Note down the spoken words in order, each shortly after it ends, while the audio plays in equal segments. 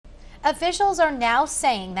Officials are now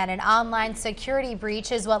saying that an online security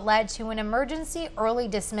breach is what led to an emergency early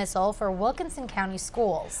dismissal for Wilkinson County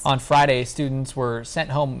Schools. On Friday, students were sent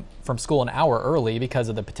home from school an hour early because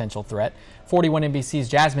of the potential threat. 41 NBC's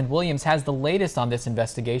Jasmine Williams has the latest on this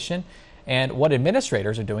investigation and what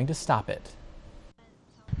administrators are doing to stop it.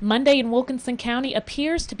 Monday in Wilkinson County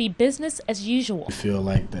appears to be business as usual. I feel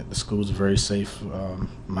like that the schools are very safe.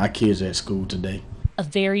 My kids are at school today. A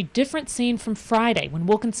very different scene from Friday when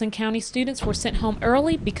Wilkinson County students were sent home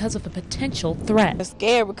early because of a potential threat. I was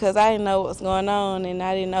scared because I didn't know what was going on and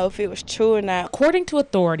I didn't know if it was true or not. According to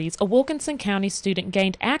authorities, a Wilkinson County student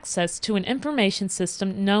gained access to an information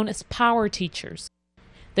system known as Power Teachers.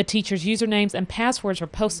 The teachers' usernames and passwords were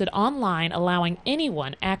posted online, allowing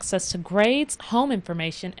anyone access to grades, home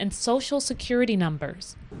information, and social security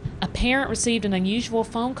numbers. A parent received an unusual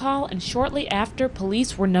phone call, and shortly after,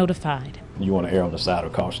 police were notified. You want to err on the side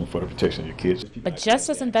of caution for the protection of your kids. But just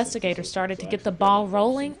as investigators started to get the ball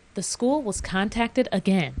rolling, the school was contacted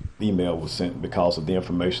again. Email was sent because of the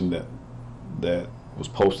information that was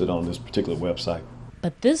posted on this particular website.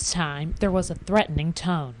 But this time, there was a threatening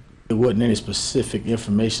tone. There wasn't any specific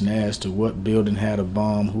information as to what building had a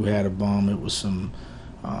bomb, who had a bomb. It was some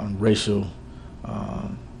racial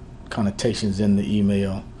connotations in the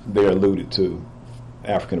email. They alluded to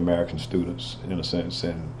African American students in a sense,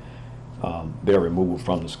 and their removal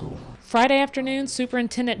from the school. Friday afternoon,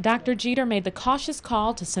 Superintendent Dr. Jeter made the cautious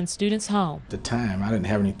call to send students home. At the time, I didn't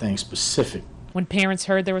have anything specific. When parents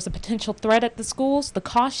heard there was a potential threat at the schools, the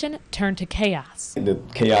caution turned to chaos. The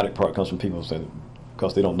chaotic part comes from people saying,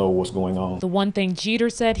 because they don't know what's going on. The one thing Jeter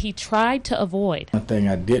said he tried to avoid. One thing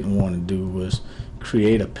I didn't want to do was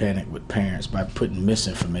create a panic with parents by putting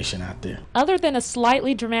misinformation out there. Other than a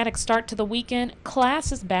slightly dramatic start to the weekend,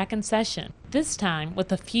 class is back in session, this time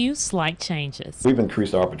with a few slight changes. We've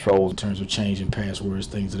increased our patrols in terms of changing passwords,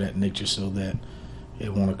 things of that nature, so that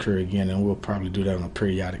it won't occur again, and we'll probably do that on a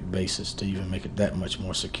periodic basis to even make it that much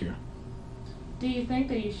more secure. Do you think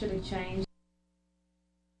that you should have changed?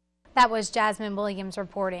 That was Jasmine Williams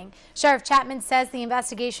reporting. Sheriff Chapman says the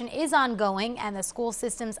investigation is ongoing and the school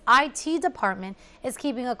system's IT department is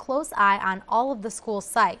keeping a close eye on all of the school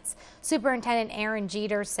sites. Superintendent Aaron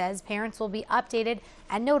Jeter says parents will be updated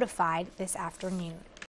and notified this afternoon.